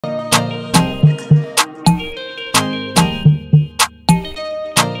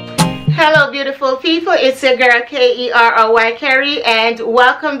beautiful people, it's your girl Kerry, Kerry, and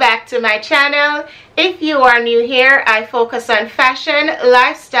welcome back to my channel. If you are new here, I focus on fashion,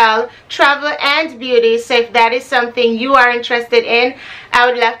 lifestyle, travel, and beauty. So if that is something you are interested in, I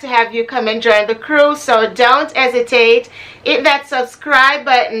would love to have you come and join the crew. So don't hesitate, hit that subscribe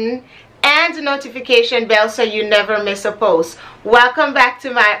button and notification bell so you never miss a post. Welcome back to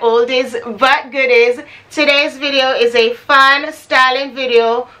my oldies but goodies. Today's video is a fun styling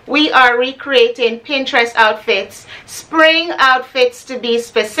video. We are recreating Pinterest outfits, spring outfits to be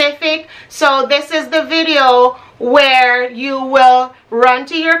specific. So this is the video where you will run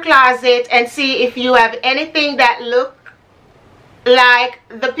to your closet and see if you have anything that look like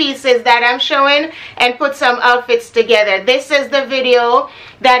the pieces that I'm showing and put some outfits together. This is the video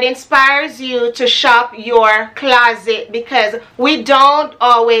that inspires you to shop your closet, because we don't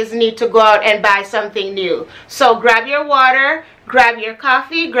always need to go out and buy something new. So grab your water, grab your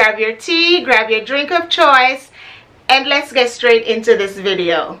coffee, grab your tea, grab your drink of choice, and let's get straight into this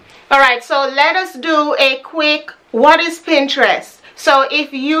video. Alright, so let us do a quick what is Pinterest. So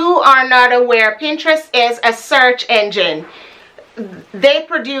if you are not aware, Pinterest is a search engine. They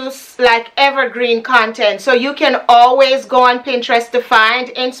produce like evergreen content, so you can always go on Pinterest to find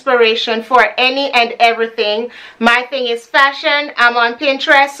inspiration for any and everything. My thing is fashion. I'm on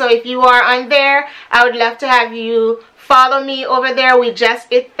Pinterest, so if you are on there, I would love to have you follow me over there. We just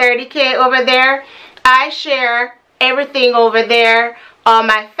hit 30K over there. I share everything over there.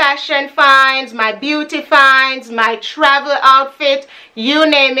 My fashion finds, my beauty finds, my travel outfit, you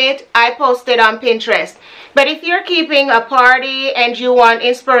name it, I post it on Pinterest. But if you're keeping a party and you want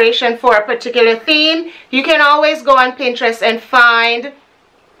inspiration for a particular theme, you can always go on Pinterest and find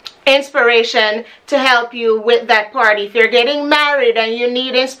inspiration to help you with that party. If you're getting married and you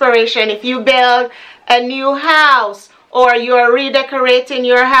need inspiration, if you build a new house or you're redecorating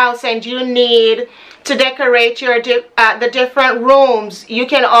your house and you need to decorate your the different rooms, you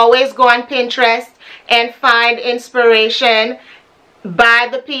can always go on Pinterest and find inspiration. Buy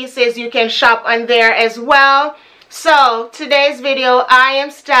the pieces. You can shop on there as well. So today's video, I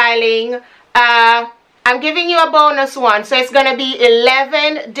am styling, I'm giving you a bonus one, so it's going to be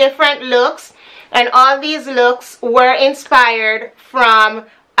 11 different looks, and all these looks were inspired from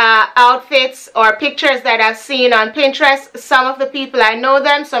outfits or pictures that I've seen on Pinterest. Some of the people I know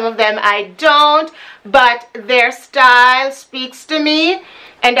them, some of them I don't, but their style speaks to me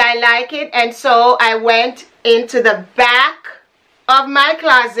and I like it, and so I went into the back of my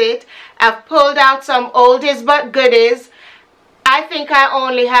closet. I've pulled out some oldies but goodies. I think I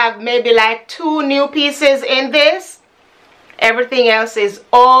only have maybe like 2 new pieces in this. Everything else is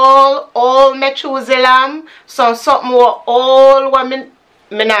all Methuselah. So something more old women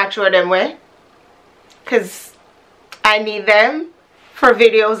me not throw them away, because I need them for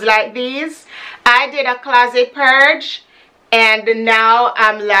videos like these. I did a closet purge and now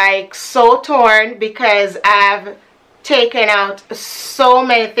I'm like so torn because I've taken out so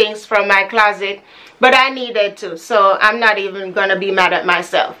many things from my closet, but I needed to, so I'm not even gonna be mad at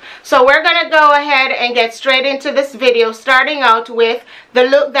myself. So we're gonna go ahead and get straight into this video, starting out with the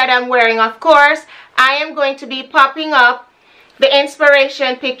look that I'm wearing. Of course, I am going to be popping up the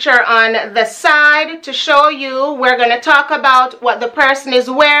inspiration picture on the side to show you. We're going to talk about what the person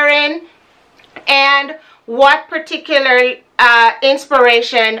is wearing and what particular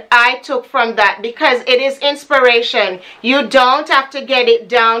inspiration I took from that, because it is inspiration. You don't have to get it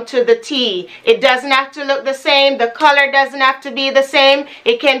down to the T. It doesn't have to look the same. The color doesn't have to be the same.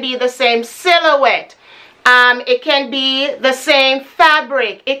 It can be the same silhouette. It can be the same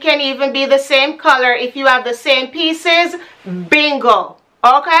fabric. It can even be the same color. If you have the same pieces, bingo,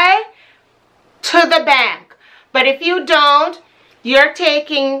 okay? To the bank. But if you don't, you're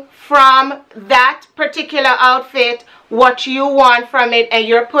taking from that particular outfit what you want from it, and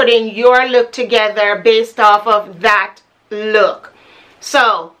you're putting your look together based off of that look.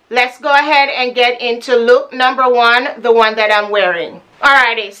 So let's go ahead and get into look number 1, the one that I'm wearing.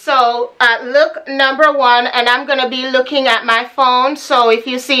 Alrighty, so look number 1, and I'm going to be looking at my phone. So if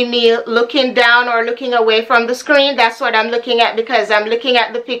you see me looking down or looking away from the screen, that's what I'm looking at, because I'm looking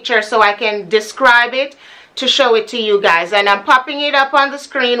at the picture so I can describe it to show it to you guys. And I'm popping it up on the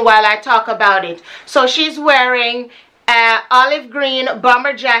screen while I talk about it. So she's wearing an olive green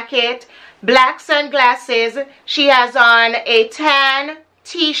bomber jacket, black sunglasses. She has on a tan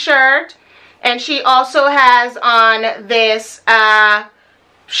t-shirt, and she also has on this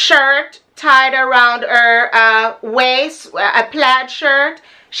shirt tied around her waist, a plaid shirt.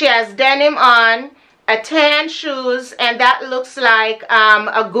 She has denim on, a tan shoes, and that looks like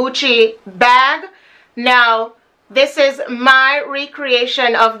a Gucci bag. Now, this is my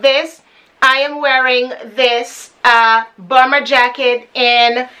recreation of this. I am wearing this bomber jacket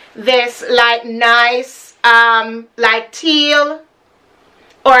in this like nice like teal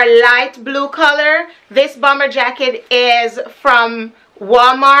or light blue color. This bomber jacket is from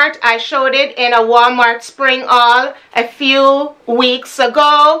Walmart. I showed it in a Walmart spring haul a few weeks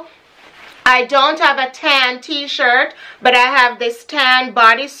ago. I don't have a tan t-shirt, but I have this tan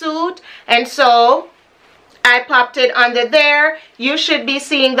bodysuit, and so I popped it under there. You should be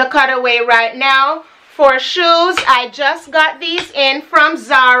seeing the cutaway right now. For shoes, I just got these in from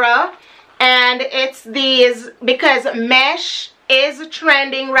Zara, and it's these because mesh is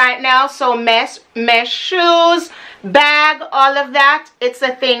trending right now. So mesh shoes, bag, all of that, it's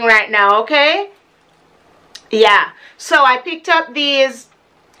a thing right now, okay? Yeah, so I picked up these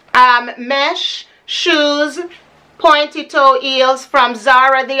mesh shoes, pointy toe heels from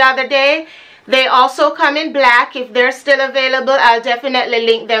Zara the other day. They also come in black. If they're still available, I'll definitely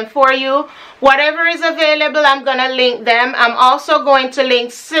link them for you. Whatever is available, I'm gonna link them. I'm also going to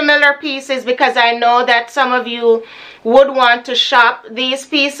link similar pieces because I know that some of you would want to shop these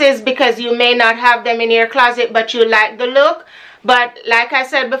pieces because you may not have them in your closet, but you like the look. But like I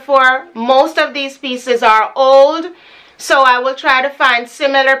said before, most of these pieces are old, so I will try to find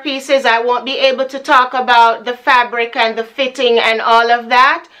similar pieces. I won't be able to talk about the fabric and the fitting and all of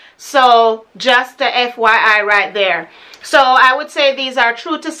that. So just a FYI right there. So I would say these are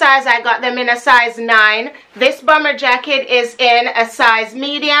true to size. I got them in a size 9. This bomber jacket is in a size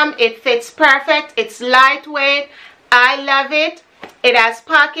medium. It fits perfect. It's lightweight. I love it. It has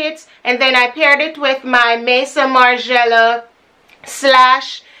pockets. And then I paired it with my Mesa Margiela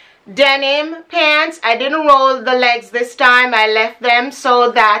slash denim pants. I didn't roll the legs this time. I left them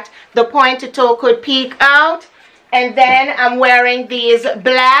so that the pointed toe could peek out. And then I'm wearing these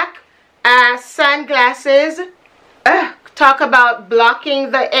black sunglasses. Talk about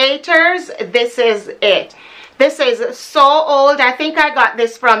blocking the haters. This is it. This is so old. I think I got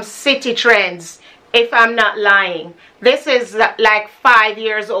this from City Trends, if I'm not lying. This is like 5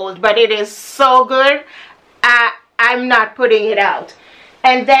 years old, but it is so good. I'm not putting it out.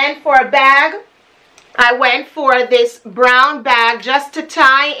 And then for a bag, I went for this brown bag just to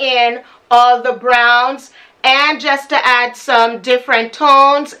tie in all the browns and just to add some different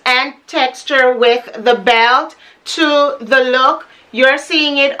tones and texture with the belt to the look. You're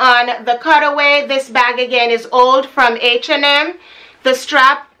seeing it on the cutaway. This bag again is old from H&M. The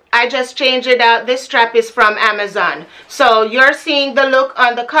strap, I just changed it out. This strap is from Amazon. So you're seeing the look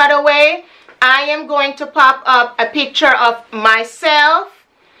on the cutaway. I am going to pop up a picture of myself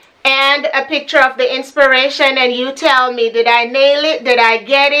and a picture of the inspiration, and you tell me, did I nail it? Did I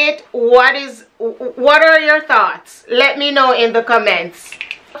get it? What are your thoughts? Let me know in the comments.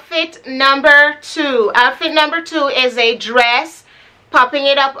 Outfit number 2. Outfit number 2 is a dress, popping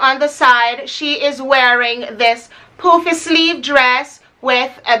it up on the side. She is wearing this poofy sleeve dress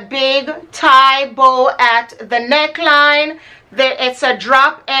with a big tie bow at the neckline. It's a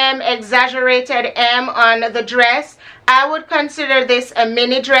drop M, exaggerated M on the dress. I would consider this a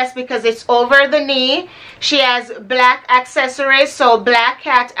mini dress because it's over the knee. She has black accessories, so black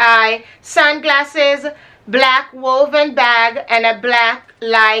cat eye, sunglasses, black woven bag, and a black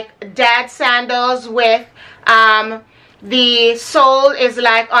like dad sandals with the sole is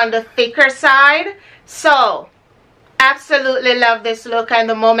like on the thicker side. So absolutely love this look, and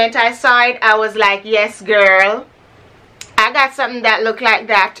the moment I saw it, I was like, yes girl, I got something that looked like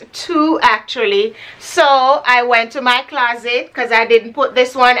that too actually. So I went to my closet because I didn't put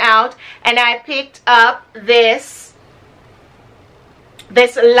this one out, and I picked up this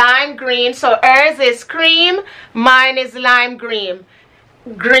lime green. So hers is cream, mine is lime green.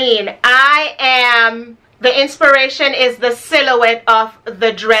 The inspiration is the silhouette of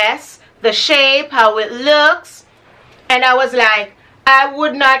the dress, the shape, how it looks, and I was like, I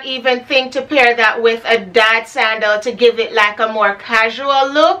would not even think to pair that with a dad sandal to give it like a more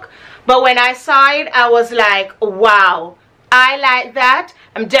casual look. But when I saw it, I was like, wow, I like that.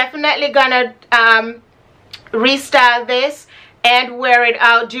 I'm definitely gonna restyle this and wear it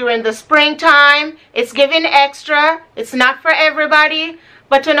out during the springtime. It's giving extra. It's not for everybody,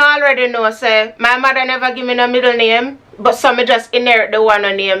 but you know, already know, say my mother never give me no middle name, but some just inherit the one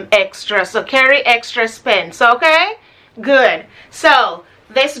name Extra. So Kerry Extra Spence, okay? Good. So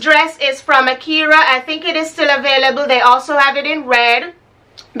this dress is from Akira. I think it is still available. They also have it in red.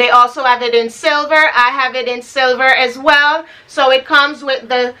 They also have it in silver. I have it in silver as well. So it comes with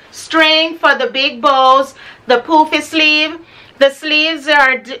the string for the big bows, the poofy sleeve, The sleeves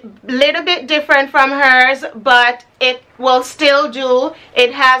are a little bit different from hers, but it will still do.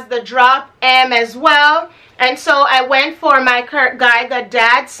 It has the drop M as well. And so I went for my Kurt Geiger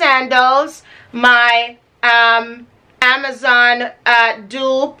dad sandals, my Amazon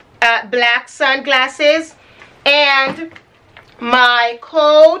dupe black sunglasses, and my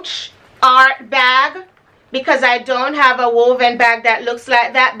Coach art bag, because I don't have a woven bag that looks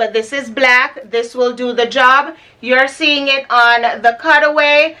like that, but this is black. This will do the job. You're seeing it on the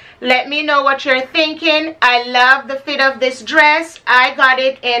cutaway. Let me know what you're thinking. I love the fit of this dress. I got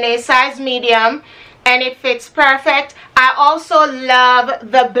it in a size medium and it fits perfect. I also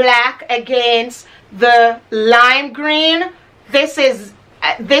love the black against the lime green. This is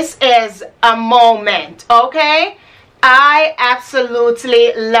a moment, okay? I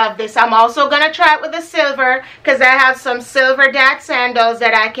absolutely love this. I'm also going to try it with the silver because I have some silver dad sandals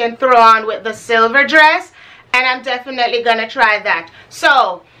that I can throw on with the silver dress, and I'm definitely going to try that.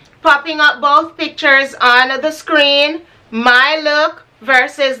 So, popping up both pictures on the screen, my look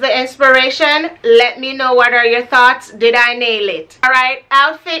versus the inspiration. Let me know, what are your thoughts? Did I nail it? Alright,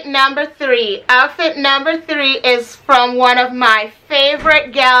 outfit number 3. Outfit number 3 is from one of my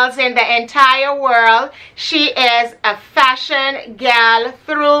favorite gals in the entire world. She is a fashion gal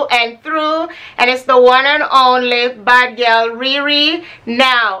through and through, and it's the one and only bad girl Riri.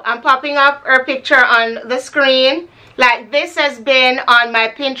 Now, I'm popping up her picture on the screen. Like, this has been on my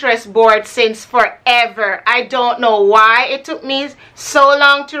Pinterest board since forever. I don't know why it took me so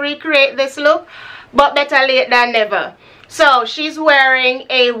long to recreate this look, but better late than never. So she's wearing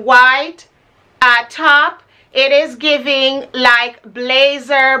a white top. It is giving like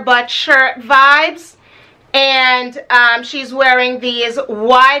blazer but shirt vibes, and she's wearing these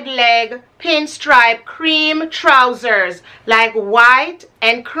wide leg pinstripe cream trousers, like white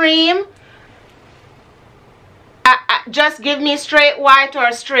and cream. Just give me straight white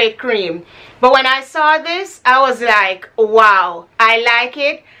or straight cream. But when I saw this, I was like, wow, I like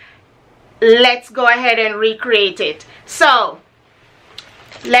it. Let's go ahead and recreate it. So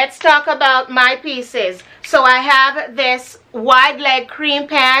let's talk about my pieces. So I have this wide leg cream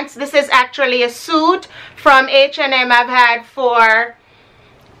pants. This is actually a suit from H&M I've had for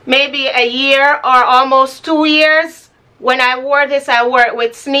maybe a year or almost 2 years. When I wore this, I wore it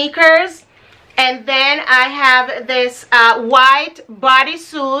with sneakers. And then I have this white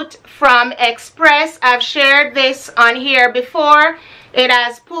bodysuit from Express. I've shared this on here before. It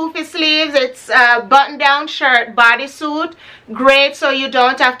has poofy sleeves. It's a button-down shirt bodysuit. Great, so you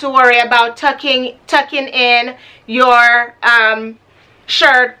don't have to worry about tucking in your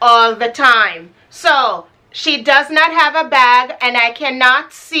shirt all the time. So she does not have a bag, and I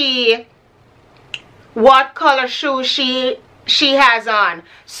cannot see what color shoes she has on.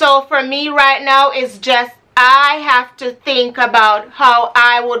 So for me right now, it's just I have to think about how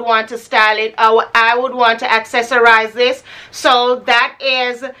I would want to style it, how I would want to accessorize this. So that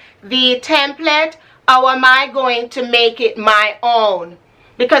is the template. How am I going to make it my own?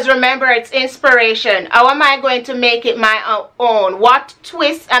 Because remember, it's inspiration. How am I going to make it my own? What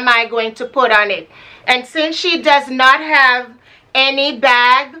twist am I going to put on it? And since she does not have any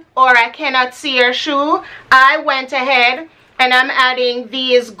bag, or I cannot see her shoe, I went ahead and I'm adding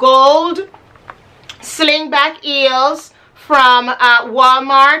these gold slingback heels from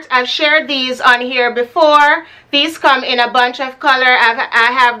Walmart. I've shared these on here before. These come in a bunch of color.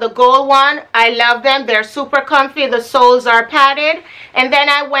 I have the gold one. I love them. They're super comfy. The soles are padded. And then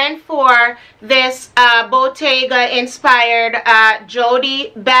I went for this Bottega inspired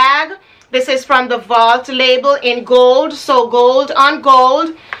Jody bag. This is from the Vault label in gold. So gold on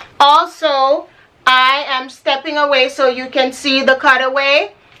gold. Also, I am stepping away so you can see the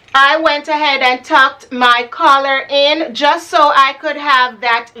cutaway. I went ahead and tucked my collar in just so I could have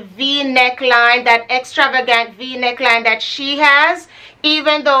that V neckline, that extravagant V neckline that she has,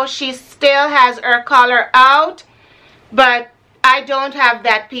 even though she still has her collar out, but I don't have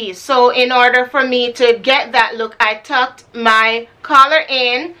that piece. So in order for me to get that look, I tucked my collar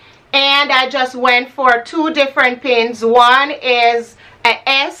in, and I just went for 2 different pins. One is an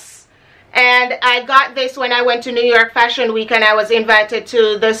S, and I got this when I went to New York Fashion Week and I was invited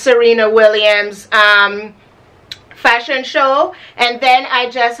to the Serena Williams fashion show. And then I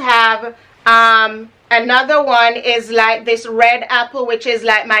just have another one is like this red apple, which is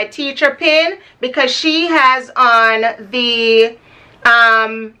like my teacher pin, because she has on the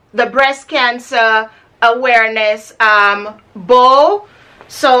breast cancer awareness bow.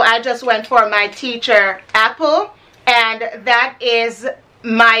 So I just went for my teacher apple, and that is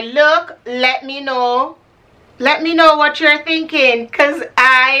my look. Let me know what you're thinking, because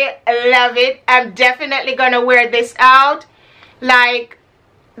I love it. I'm definitely gonna wear this out. like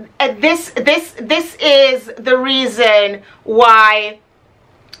this is the reason why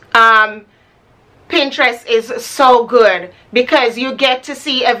Pinterest is so good, because you get to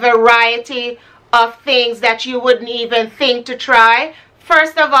see a variety of things that you wouldn't even think to try.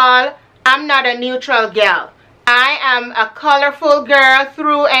 First of all, I'm not a neutral girl. I am a colorful girl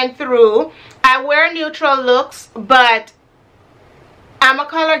through and through. I wear neutral looks, but I'm a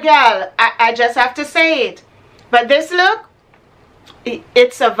color girl. I just have to say it. But this look,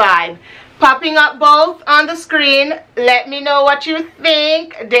 it's a vibe. Popping up both on the screen. Let me know what you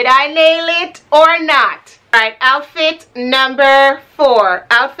think. Did I nail it or not? Alright, outfit number 4.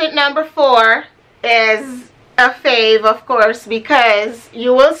 Outfit number 4 is a fave, of course, because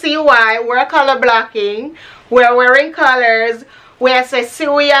you will see why. We're color blocking. We're wearing colors. We're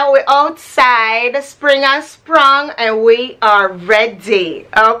Cecilia. We're outside. Spring has sprung and we are ready.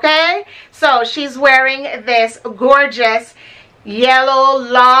 Okay? So she's wearing this gorgeous yellow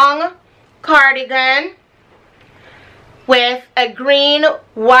long cardigan with a green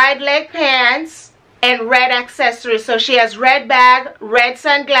wide leg pants and red accessories. So she has red bag, red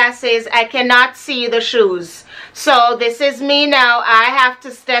sunglasses. I cannot see the shoes. So this is me now. I have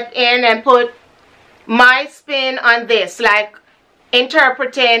to step in and put my spin on this, like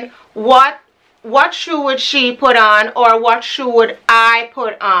interpreting what shoe would she put on, or what shoe would I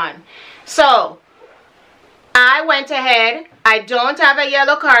put on. So I went ahead. I don't have a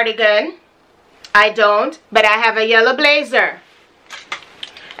yellow cardigan. I don't, but I have a yellow blazer.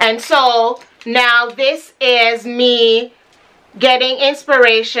 And so now this is me getting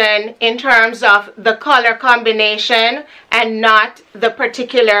inspiration in terms of the color combination and not the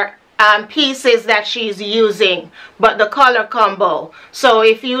particular pieces that she's using, but the color combo. So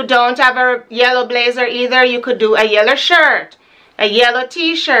if you don't have a yellow blazer either, you could do a yellow shirt, a yellow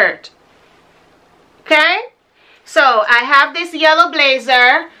t-shirt. Okay? So I have this yellow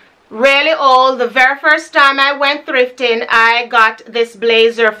blazer, really old. The very first time I went thrifting, I got this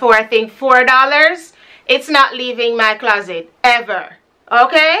blazer for I think $4. It's not leaving my closet ever.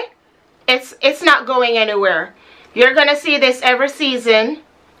 Okay? It's not going anywhere. You're gonna see this every season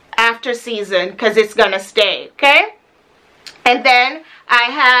after season, because it's gonna stay. Okay? And then I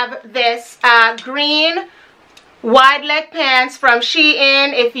have this green wide leg pants from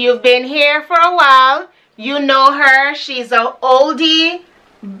Shein. If you've been here for a while, you know her. She's an oldie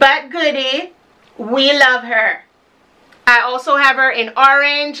but goodie. We love her. I also have her in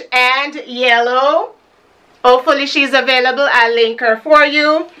orange and yellow. Hopefully she's available. I'll link her for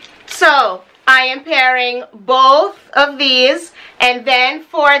you. So I am pairing both of these. And then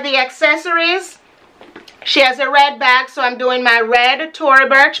for the accessories, she has a red bag, so I'm doing my red Tory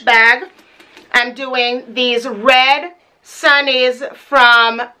Burch bag. I'm doing these red sunnies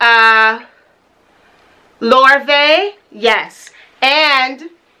from Lorve. Yes. And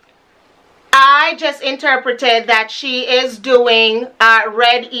I just interpreted that she is doing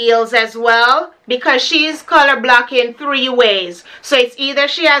red eels as well, because she's color blocking 3 ways. So it's either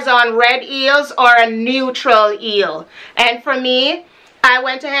she has on red eels or a neutral eel. And for me, I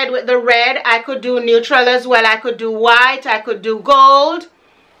went ahead with the red. I could do neutral as well. I could do white. I could do gold.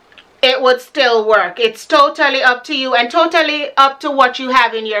 It would still work. It's totally up to you and totally up to what you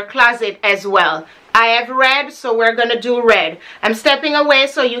have in your closet as well. I have red, so we're going to do red. I'm stepping away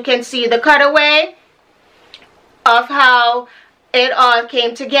so you can see the cutaway of how it all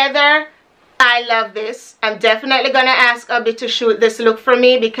came together. I love this. I'm definitely going to ask Abby to shoot this look for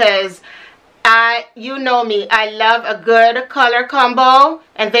me, because you know me. I love a good color combo.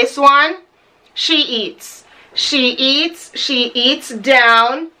 And this one, she eats. She eats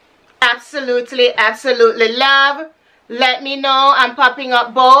down. Absolutely, absolutely love. Let me know. I'm popping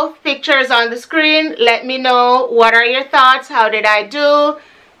up both pictures on the screen. Let me know, what are your thoughts? How did I do?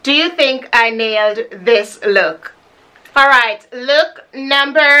 Do you think I nailed this look? Alright, look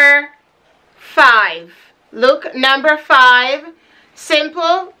number 5. Look number 5.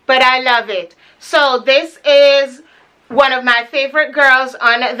 Simple, but I love it. So this is one of my favorite girls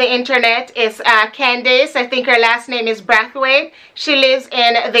on the internet. Is Candace. I think her last name is Brathwaite. She lives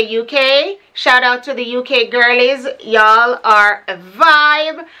in the UK. Shout out to the UK girlies. Y'all are a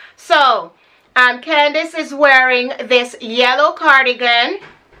vibe. So Candace is wearing this yellow cardigan.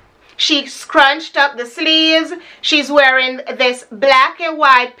 She scrunched up the sleeves. She's wearing this black and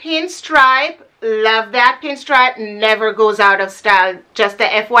white pinstripe. Love that pinstripe. Never goes out of style. Just a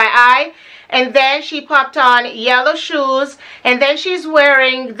FYI. And then she popped on yellow shoes. And then she's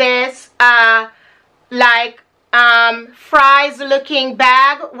wearing this like fries looking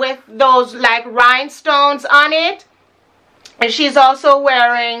bag with those like rhinestones on it. And she's also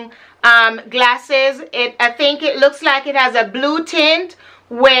wearing glasses. I think it looks like it has a blue tint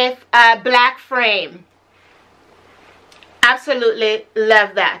with a black frame. Absolutely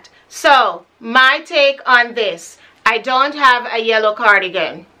love that. So my take on this, I don't have a yellow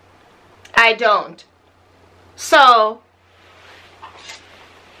cardigan. I don't. So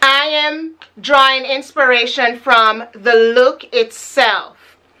I am drawing inspiration from the look itself.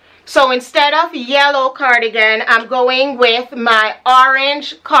 So instead of yellow cardigan, I'm going with my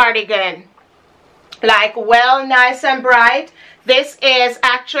orange cardigan. Like, well, nice and bright. This is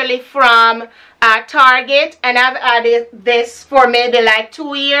actually from Target, and I've had this for maybe like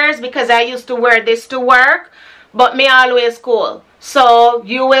 2 years because I used to wear this to work, but me always cool. So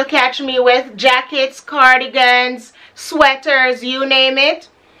you will catch me with jackets, cardigans, sweaters, you name it.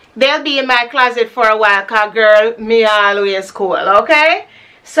 They'll be in my closet for a while, cause girl, me always cool, okay?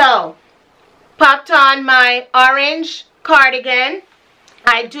 So, popped on my orange cardigan.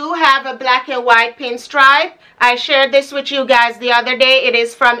 I do have a black and white pinstripe. I shared this with you guys the other day. It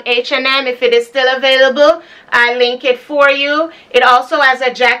is from H&M. If it is still available, I'll link it for you. It also has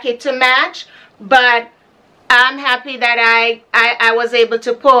a jacket to match, but I'm happy that I was able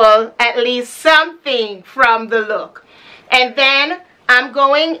to pull at least something from the look. And then I'm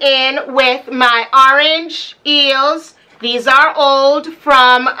going in with my orange heels. These are old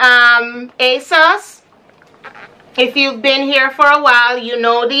from ASOS. If you've been here for a while, you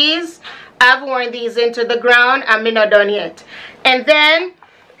know these. I've worn these into the ground. I'm not done yet. And then,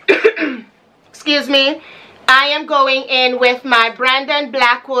 excuse me, I am going in with my Brandon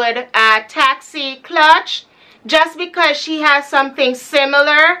Blackwood Taxi clutch, just because she has something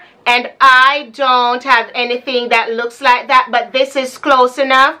similar and I don't have anything that looks like that, but this is close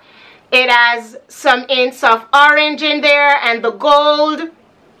enough. It has some hints of orange in there and the gold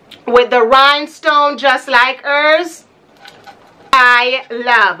with the rhinestone just like hers. I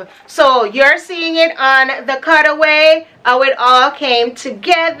love. So you're seeing it on the cutaway, how it all came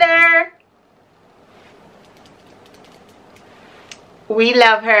together. We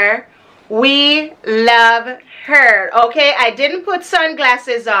love her. We love her. Okay, I didn't put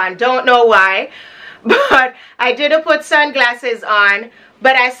sunglasses on. Don't know why, but I didn't put sunglasses on.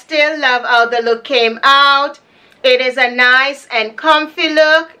 But I still love how the look came out. It is a nice and comfy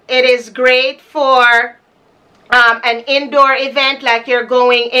look. It is great for an indoor event, like you're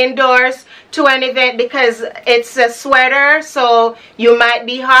going indoors to an event, because it's a sweater, so you might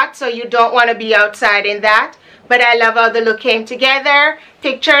be hot, so you don't want to be outside in that. But I love how the look came together.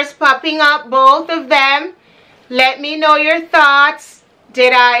 Pictures popping up, both of them. Let me know your thoughts.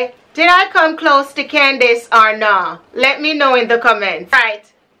 Did I come close to Candice or no? Let me know in the comments. Right,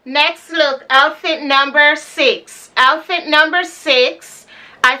 next look, outfit number 6. Outfit number 6.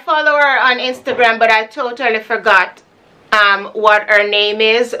 I follow her on Instagram, but I totally forgot what her name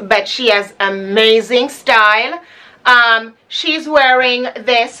is, but she has amazing style. She's wearing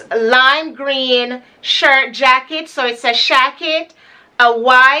this lime green shirt jacket, so it's a shacket, a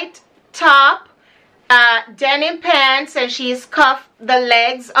white top, denim pants, and she's cuffed the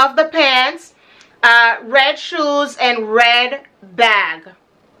legs of the pants, red shoes, and red bag.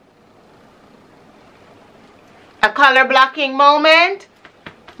 A color blocking moment.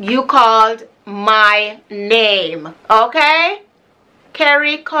 You called my name, okay?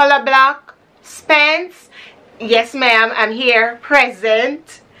 Kerry Color Block Spence. Yes, ma'am, I'm here,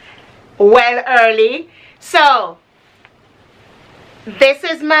 present, well early. So, this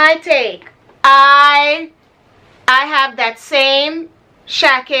is my take. I have that same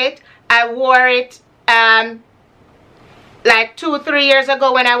shacket. I wore it like 2-3 years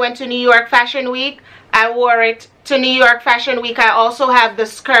ago when I went to New York Fashion Week. I wore it to New York Fashion Week. I also have the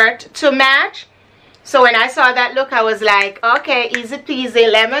skirt to match. So when I saw that look, I was like, okay, easy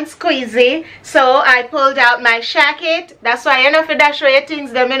peasy, lemon squeezy. So I pulled out my shacket. That's why you know for that show you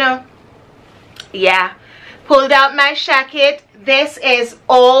things them, you know. Yeah. Pulled out my shacket. This is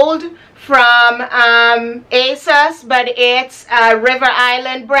old from ASOS, but it's a River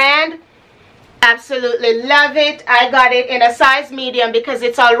Island brand. Absolutely love it. I got it in a size medium because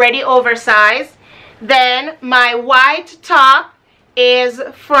it's already oversized. Then my white top is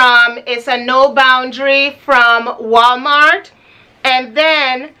it's a No Boundary from Walmart. And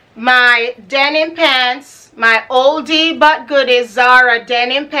then my denim pants, my oldie but goodie Zara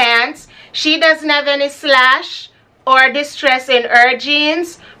denim pants. She doesn't have any slash or distress in her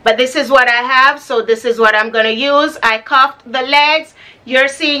jeans, but this is what I have, so this is what I'm going to use. I cuffed the legs. You're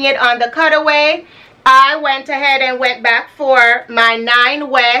seeing it on the cutaway. I went ahead and went back for my 9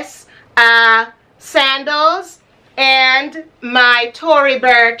 West sandals and my Tory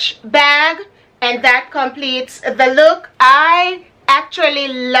Burch bag, and that completes the look. I actually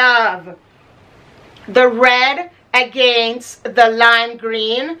love the red against the lime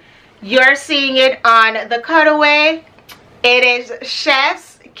green. You're seeing it on the cutaway. It is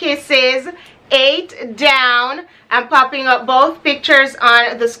Chef's Kisses 8 down. I'm popping up both pictures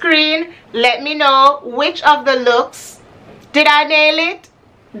on the screen. Let me know which of the looks. Did I nail it?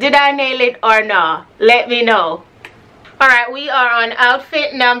 Did I nail it or no? Let me know. Alright, we are on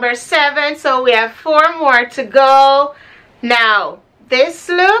outfit number 7, so we have 4 more to go. Now, this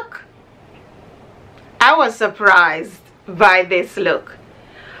look, I was surprised by this look.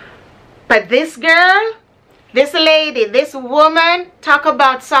 But this girl, this lady, this woman, talk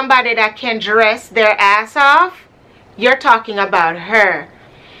about somebody that can dress their ass off. You're talking about her.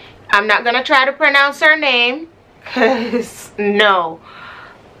 I'm not going to try to pronounce her name, because no.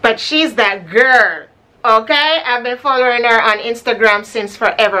 But she's that girl, okay? I've been following her on Instagram since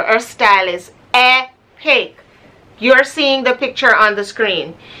forever. Her style is epic. You're seeing the picture on the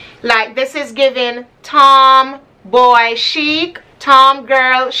screen. Like, this is giving Tom boy chic, Tom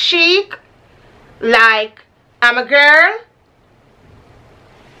girl chic. Like, I'm a girl,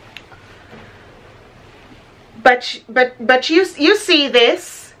 but you see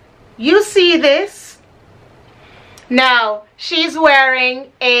this. You see this. Now, she's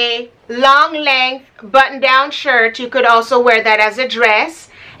wearing a long length button down shirt. You could also wear that as a dress.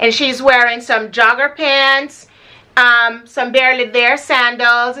 And she's wearing some jogger pants, some barely there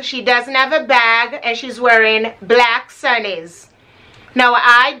sandals. She doesn't have a bag, and she's wearing black sunnies. Now,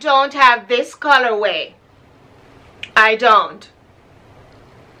 I don't have this colorway. I don't.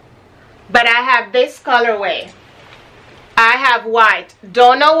 But I have this colorway. I have white.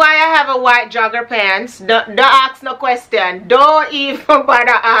 Don't know why I have a white jogger pants. Don't ask no question. Don't even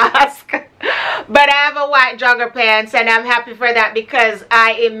bother ask. But I have a white jogger pants, and I'm happy for that because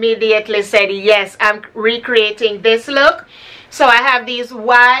I immediately said yes, I'm recreating this look. So I have this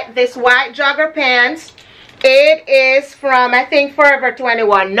white jogger pants. It is from, I think, Forever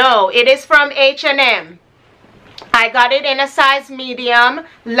 21. No, it is from H&M. I got it in a size medium.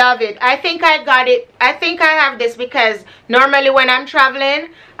 Love it. I think I got it. I think I have this because normally when I'm traveling,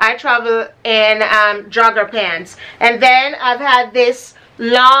 I travel in jogger pants. And then I've had this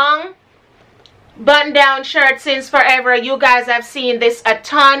long button-down shirt since forever. You guys have seen this a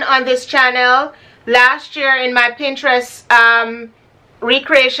ton on this channel. Last year in my Pinterest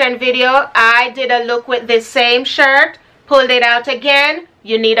recreation video, I did a look with this same shirt. Pulled it out again.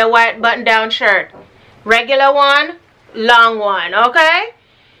 You need a white button-down shirt. Regular one, long one, okay?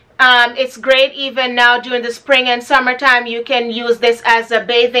 It's great even now during the spring and summertime. You can use this as a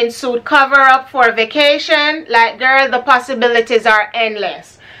bathing suit cover-up for vacation. Like, girl, the possibilities are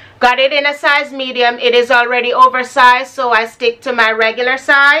endless. Got it in a size medium. It is already oversized, so I stick to my regular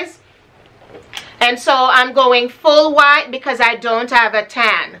size. And so I'm going full white because I don't have a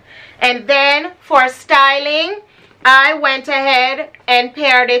tan. And then for styling, I went ahead and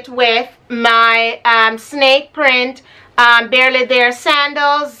paired it with my snake print barely there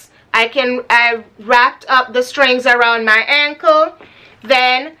sandals. I wrapped up the strings around my ankle.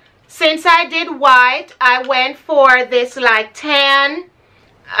 Then since I did white, I went for this like tan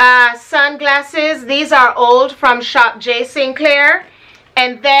sunglasses. These are old from Shop J. Sinclair.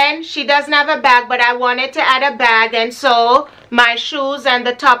 And then she doesn't have a bag, but I wanted to add a bag, and so my shoes and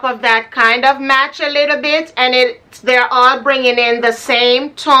the top of that kind of match a little bit, and they're all bringing in the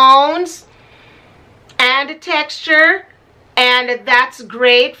same tones and texture, and that's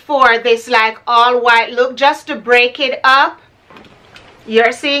great for this like all white look, just to break it up.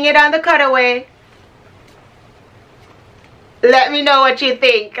 You're seeing it on the cutaway. Let me know what you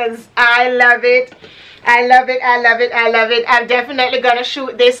think, because I love it. I love it, I love it, I love it. I'm definitely going to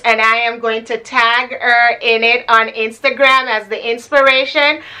shoot this, and I am going to tag her in it on Instagram as the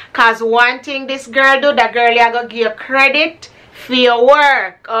inspiration. Because one thing this girl do, that girl you going to give you credit for your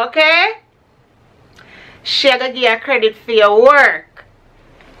work, okay? She going to give you credit for your work.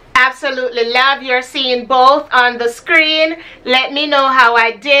 Absolutely love. You're seeing both on the screen. Let me know how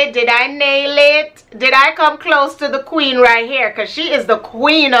I did. Did I nail it? Did I come close to the queen right here? Because she is the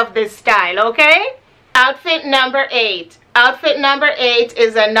queen of this style, okay? Outfit number 8. Outfit number 8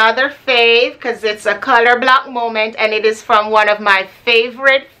 is another fave because it's a color block moment, and it is from one of my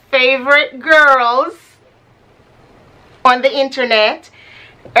favorite girls on the internet.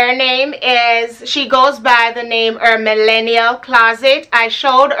 Her name is, she goes by the name her Millennial Closet. I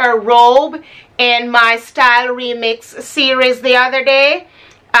showed her robe in my Style Remix series the other day.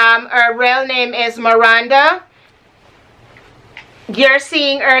 Her real name is Miranda. You're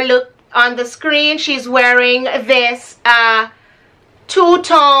seeing her look on the screen. She's wearing this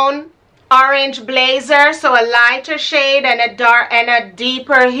two-tone orange blazer, so a lighter shade and a dark and a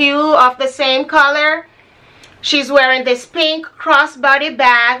deeper hue of the same color. She's wearing this pink crossbody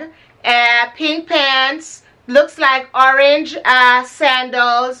bag, pink pants, looks like orange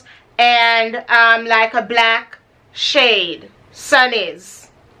sandals, and like a black shade, sunnies.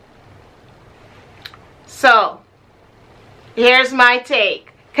 So here's my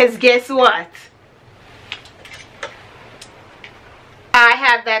take, because guess what? I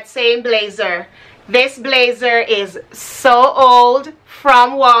have that same blazer. This blazer is so old,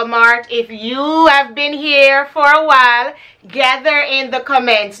 from Walmart. If you have been here for a while, gather in the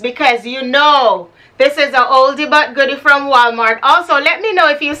comments, because you know this is an oldie but goodie from Walmart. Also, let me know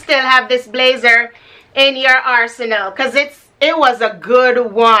if you still have this blazer in your arsenal, because it was a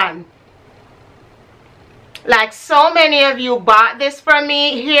good one. Like, so many of you bought this from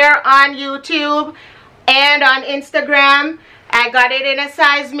me here on YouTube and on Instagram. I got it in a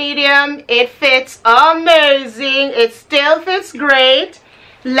size medium. It fits amazing. It still fits great.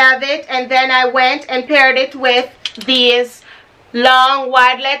 Love it. And then I went and paired it with these long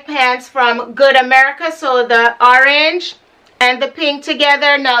wide leg pants from Good America. So the orange and the pink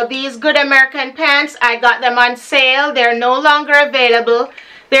together. Now these Good American pants, I got them on sale. They're no longer available.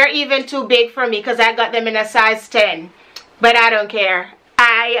 They're even too big for me because I got them in a size 10. But I don't care.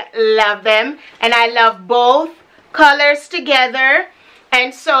 I love them. And I love both colors together.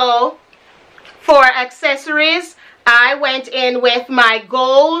 And so for accessories, I went in with my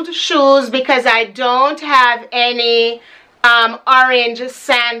gold shoes because I don't have any orange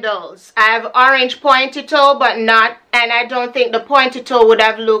sandals. I have orange pointy toe, but not, and I don't think the pointy toe would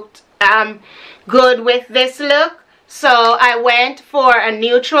have looked good with this look. So I went for a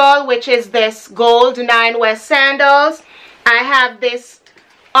neutral, which is this gold 9 West sandals. I have this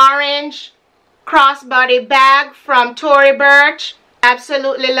orange crossbody bag from Tory Burch.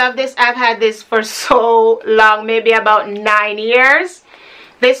 Absolutely love this. I've had this for so long, maybe about 9 years.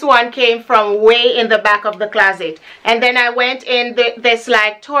 This one came from way in the back of the closet. And then I went in this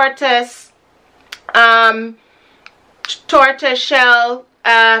like tortoise shell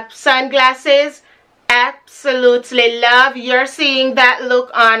sunglasses. Absolutely love. You're seeing that look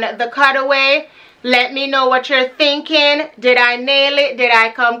on the cutaway. Let me know what you're thinking. Did I nail it? Did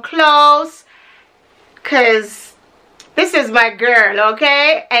I come close? Because this is my girl,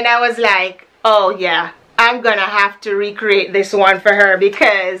 okay? And I was like, oh yeah, I'm gonna have to recreate this one for her,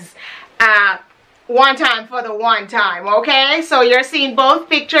 because one time for the one time, okay? So you're seeing both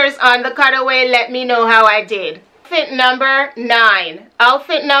pictures on the cutaway. Let me know how I did. Outfit number 9.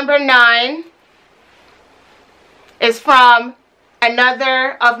 Outfit number 9 is from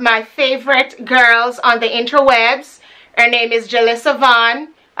another of my favorite girls on the interwebs. Her name is Jalissa Vaughn.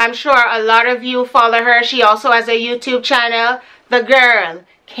 I'm sure a lot of you follow her. She also has a YouTube channel. The girl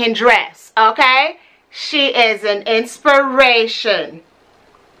can dress, okay? She is an inspiration.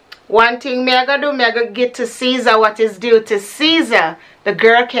 One thing me I gotta do, me I gotta get to Caesar what is due to Caesar. The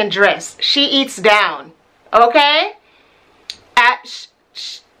girl can dress. She eats down, okay?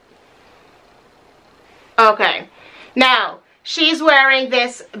 Okay. Now, she's wearing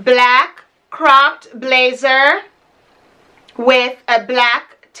this black cropped blazer with a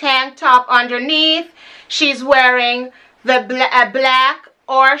black tank top underneath. She's wearing the black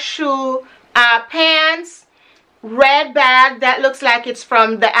horseshoe pants, red bag that looks like it's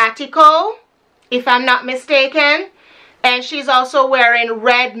from the Attico, if I'm not mistaken. And she's also wearing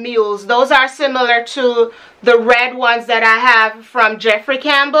red mules. Those are similar to the red ones that I have from Jeffrey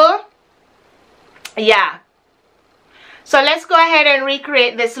Campbell. Yeah. So let's go ahead and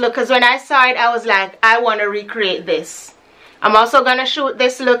recreate this look, because when I saw it, I was like, I want to recreate this. I'm also going to shoot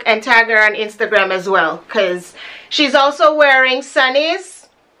this look and tag her on Instagram as well, because she's also wearing sunnies.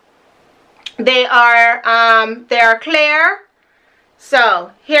 They are clear.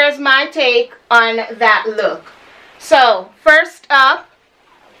 So here's my take on that look. So first up,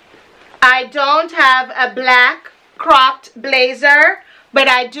 I don't have a black cropped blazer, but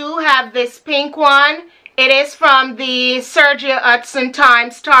I do have this pink one. It is from the Sergio Hudson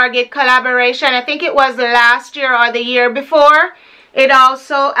Times Target collaboration. I think it was last year or the year before.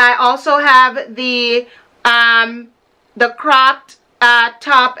 I also have the cropped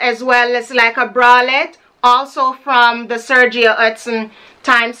top as well as like a bralette, also from the Sergio Hudson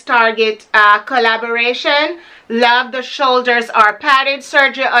Times Target collaboration. Love the shoulders are padded.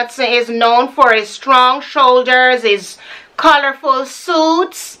 Sergio Hudson is known for his strong shoulders, his colorful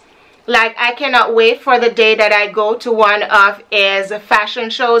suits. Like, I cannot wait for the day that I go to one of his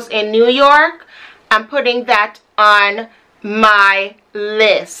fashion shows in New York. I'm putting that on my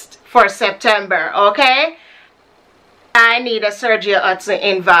list for September, okay? I need a Sergio Hudson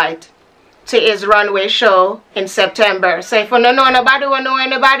invite. to his runway show in September. So if you don't know nobody or know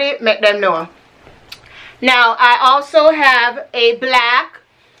anybody, make them know. Now I also have a black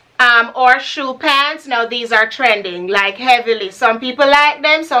horseshoe pants. Now these are trending like heavily. Some people like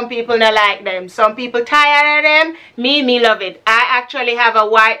them, some people don't like them. Some people tired of them. Me love it. I actually have a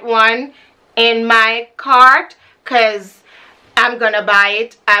white one in my cart because I'm gonna buy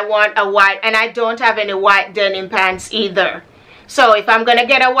it. I want a white, and I don't have any white denim pants either. So if I'm gonna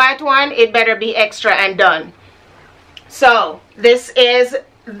get a white one, it better be extra and done. So this is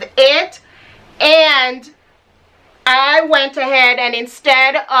it. And I went ahead and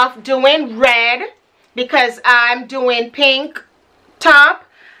instead of doing red, because I'm doing pink top,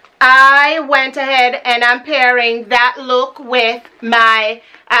 I went ahead and I'm pairing that look with my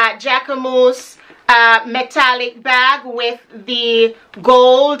Jacquemus metallic bag with the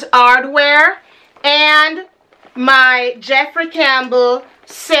gold hardware and my Jeffrey Campbell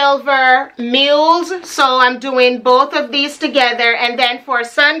silver mules. So I'm doing both of these together. And then for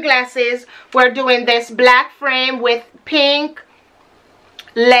sunglasses, we're doing this black frame with pink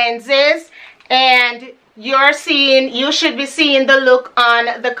lenses, and you should be seeing the look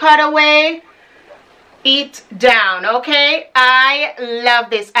on the cutaway. It down. Okay, I love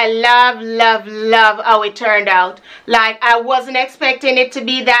this. I love how it turned out. Like, I wasn't expecting it to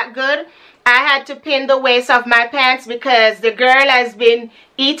be that good. I had to pin the waist of my pants because the girl has been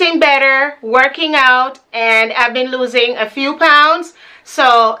eating better, working out, and I've been losing a few pounds.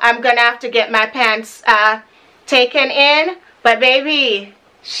 So I'm gonna have to get my pants taken in. But baby,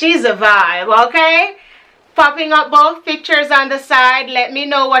 she's a vibe. Okay, popping up both pictures on the side. Let me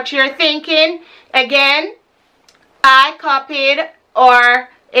know what you're thinking. Again, I copied, or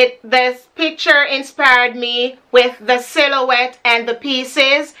this picture inspired me with the silhouette and the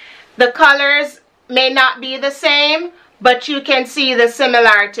pieces. The colors may not be the same, but you can see the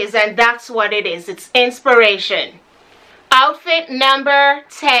similarities, and that's what it is. It's inspiration. Outfit number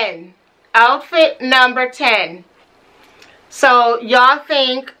 10. Outfit number 10. So y'all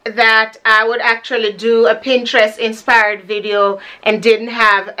think that I would actually do a Pinterest inspired video and didn't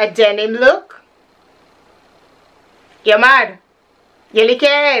have a denim look? You mad? You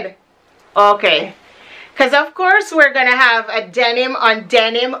licked? Okay. Because of course we're going to have a denim on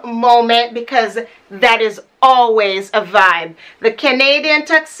denim moment, because that is always a vibe. The Canadian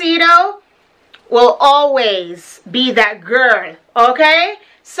tuxedo will always be that girl. Okay?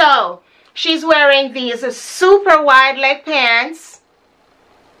 So she's wearing these super wide leg pants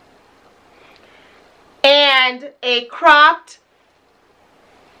and a cropped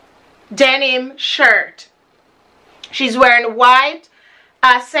denim shirt. She's wearing white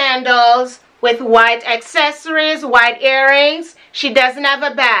sandals with white accessories, white earrings. She doesn't have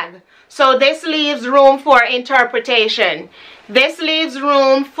a bag. So this leaves room for interpretation. This leaves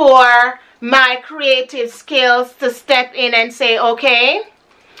room for my creative skills to step in and say, okay,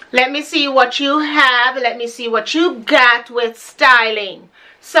 let me see what you have. Let me see what you got with styling.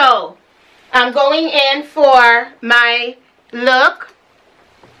 So I'm going in for my look,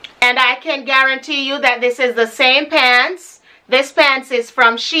 and I can guarantee you that this is the same pants. This pants is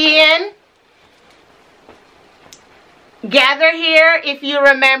from Shein. Gather here, if you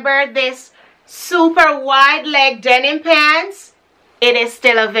remember this super wide leg denim pants, it is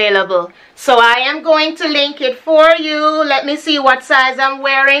still available. So I am going to link it for you. Let me see what size I'm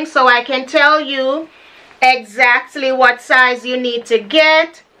wearing so I can tell you exactly what size you need to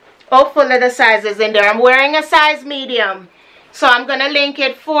get. Hopefully the size is in there. I'm wearing a size medium. So I'm going to link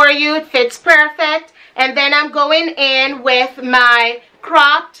it for you. It fits perfect. And then I'm going in with my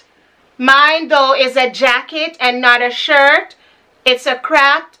cropped. Mine though is a jacket and not a shirt. It's a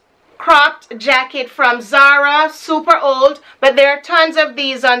cropped jacket from Zara, super old, but there are tons of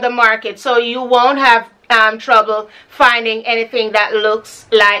these on the market, so you won't have trouble finding anything that looks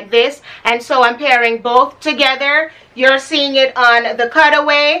like this. And so I'm pairing both together. You're seeing it on the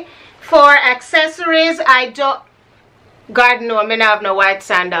cutaway. For accessories, God no, I don't have no white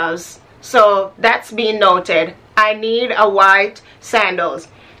sandals, so that's being noted. I need a white sandals.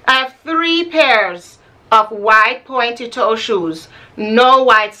 I have 3 pairs of white pointy toe shoes, no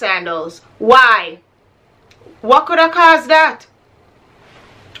white sandals. Why? What could have caused that?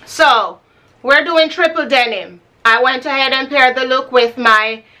 So we're doing triple denim. I went ahead and paired the look with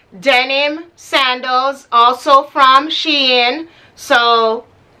my denim sandals, also from Shein. So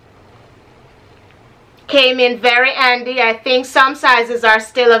came in very handy. I think some sizes are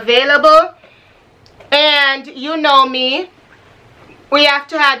still available. And you know me, we have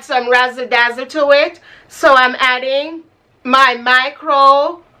to add some razzle dazzle to it. So I'm adding my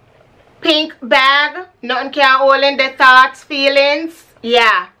micro pink bag. Nothing can hold in the thoughts, feelings.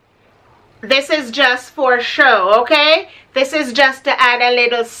 Yeah. this is just for show, okay? This is just to add a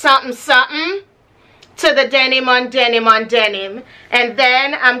little something something to the denim on denim on denim. And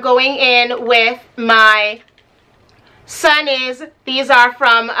then I'm going in with my sunnies. These are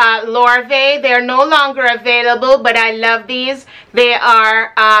from Lorve. They're no longer available, but I love these. They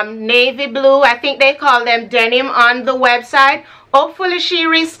are navy blue. I think they call them denim on the website. Hopefully she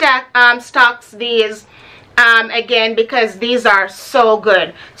restocks these again, because these are so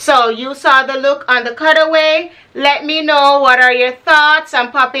good. So you saw the look on the cutaway. Let me know, what are your thoughts?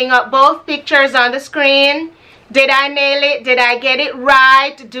 I'm popping up both pictures on the screen. Did I nail it? Did I get it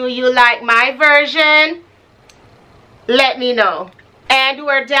right? Do you like my version? Let me know. And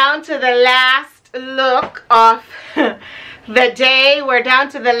we're down to the last look of the day. We're down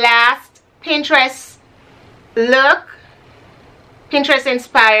to the last Pinterest look, Pinterest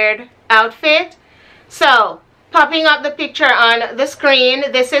inspired outfit. So popping up the picture on the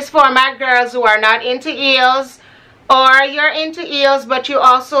screen. This is for my girls who are not into heels, or you're into heels but you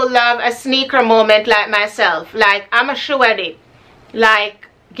also love a sneaker moment like myself. Like, I'm a shoe addict. Like,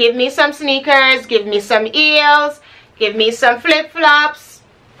 give me some sneakers, give me some heels, give me some flip-flops.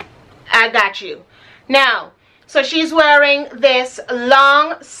 I got you. Now, so she's wearing this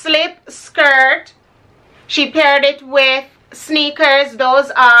long slip skirt. She paired it with sneakers.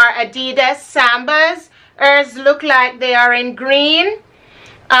 Those are Adidas Sambas. Hers look like they are in green.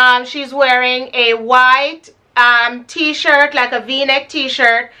 She's wearing a white t-shirt, like a v-neck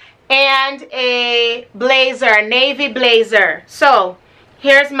t-shirt, and a blazer, navy blazer. So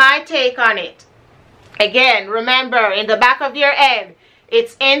here's my take on it. Again, remember, in the back of your head,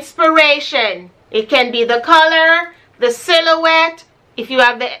 it's inspiration. It can be the color, the silhouette. If you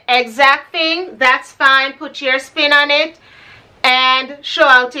have the exact thing, that's fine. Put your spin on it and show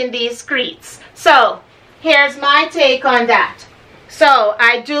out in these streets. So here's my take on that. So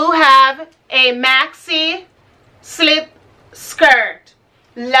I do have a maxi slip skirt.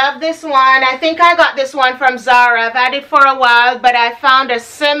 Love this one. I think I got this one from Zara. I've had it for a while, but I found a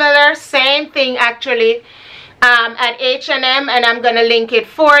similar, same thing actually at H&M, and I'm gonna link it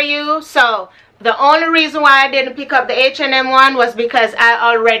for you. So the only reason why I didn't pick up the H&M one was because I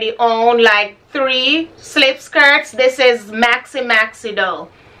already own like 3 slip skirts. This is maxi though.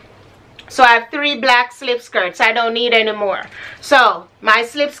 So I have 3 black slip skirts. I don't need any more. So my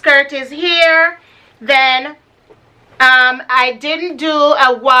slip skirt is here. Then I didn't do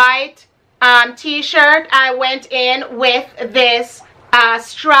a white t-shirt. I went in with this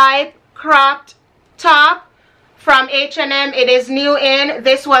stripe cropped top from H&M. It is new in.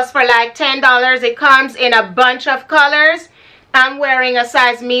 This was for like $10. It comes in a bunch of colors. I'm wearing a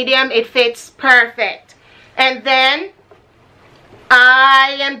size medium. It fits perfect. And then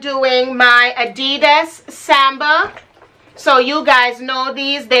I am doing my Adidas Samba. So you guys know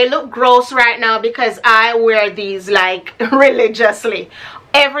these. They look gross right now because I wear these like religiously.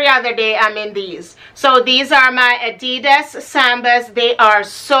 Every other day I'm in these. So these are my Adidas Sambas. They are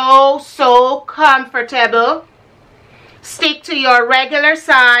so comfortable. Stick to your regular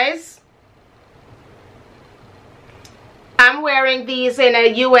size. I'm wearing these in a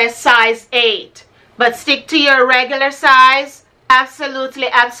US size 8. But stick to your regular size.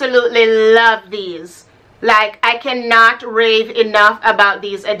 Absolutely love these. Like, I cannot rave enough about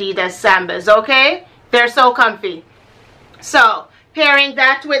these Adidas Sambas, okay? They're so comfy. So, pairing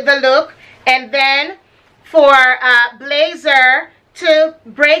that with the look. And then, for blazer, to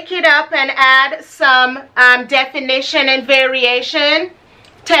break it up and add some definition and variation,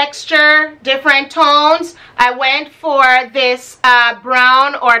 texture, different tones, I went for this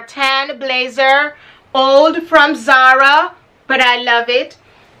brown or tan blazer, old from Zara, but I love it.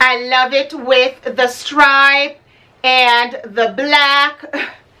 I love it with the stripe and the black.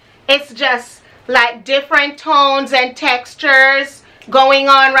 It's just like different tones and textures going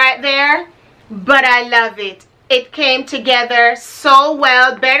on right there, but I love it. It came together so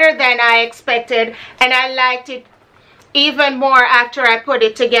well, better than I expected, and I liked it even more after I put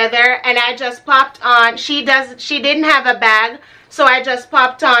it together. And I just popped on, she didn't have a bag, so I just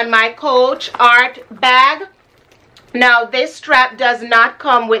popped on my Coach Art bag. Now this strap does not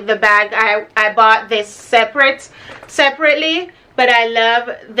come with the bag. I bought this separately, but I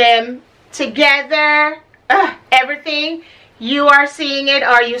love them together. Everything, you are seeing it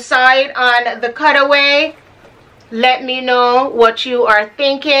or you saw it on the cutaway. Let me know what you are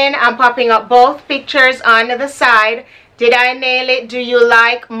thinking. I'm popping up both pictures on the side. Did I nail it? Do you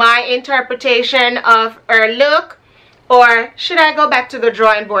like my interpretation of her look? or should I go back to the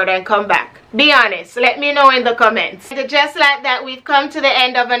drawing board and come back? Be honest, let me know in the comments. And just like that, we've come to the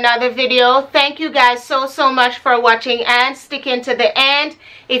end of another video. Thank you guys so much for watching and sticking to the end.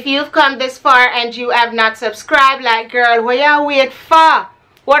 If you've come this far and you have not subscribed, like, girl, what y'all wait for?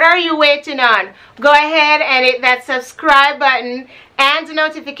 What are you waiting on? Go ahead and hit that subscribe button and the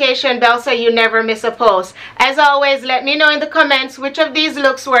notification bell so you never miss a post. As always, let me know in the comments which of these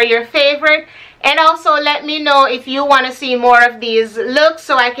looks were your favorite. And also let me know if you want to see more of these looks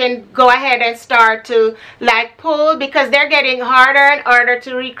so I can go ahead and start to like pull, because they're getting harder and harder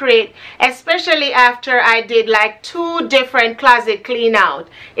to recreate, especially after I did like 2 different closet clean out.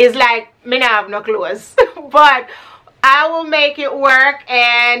 It's like me not have no clothes. But I will make it work.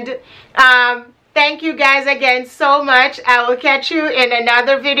 And thank you guys again so much. I will catch you in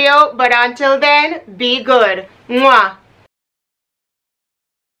another video, but until then, be good. Mwah.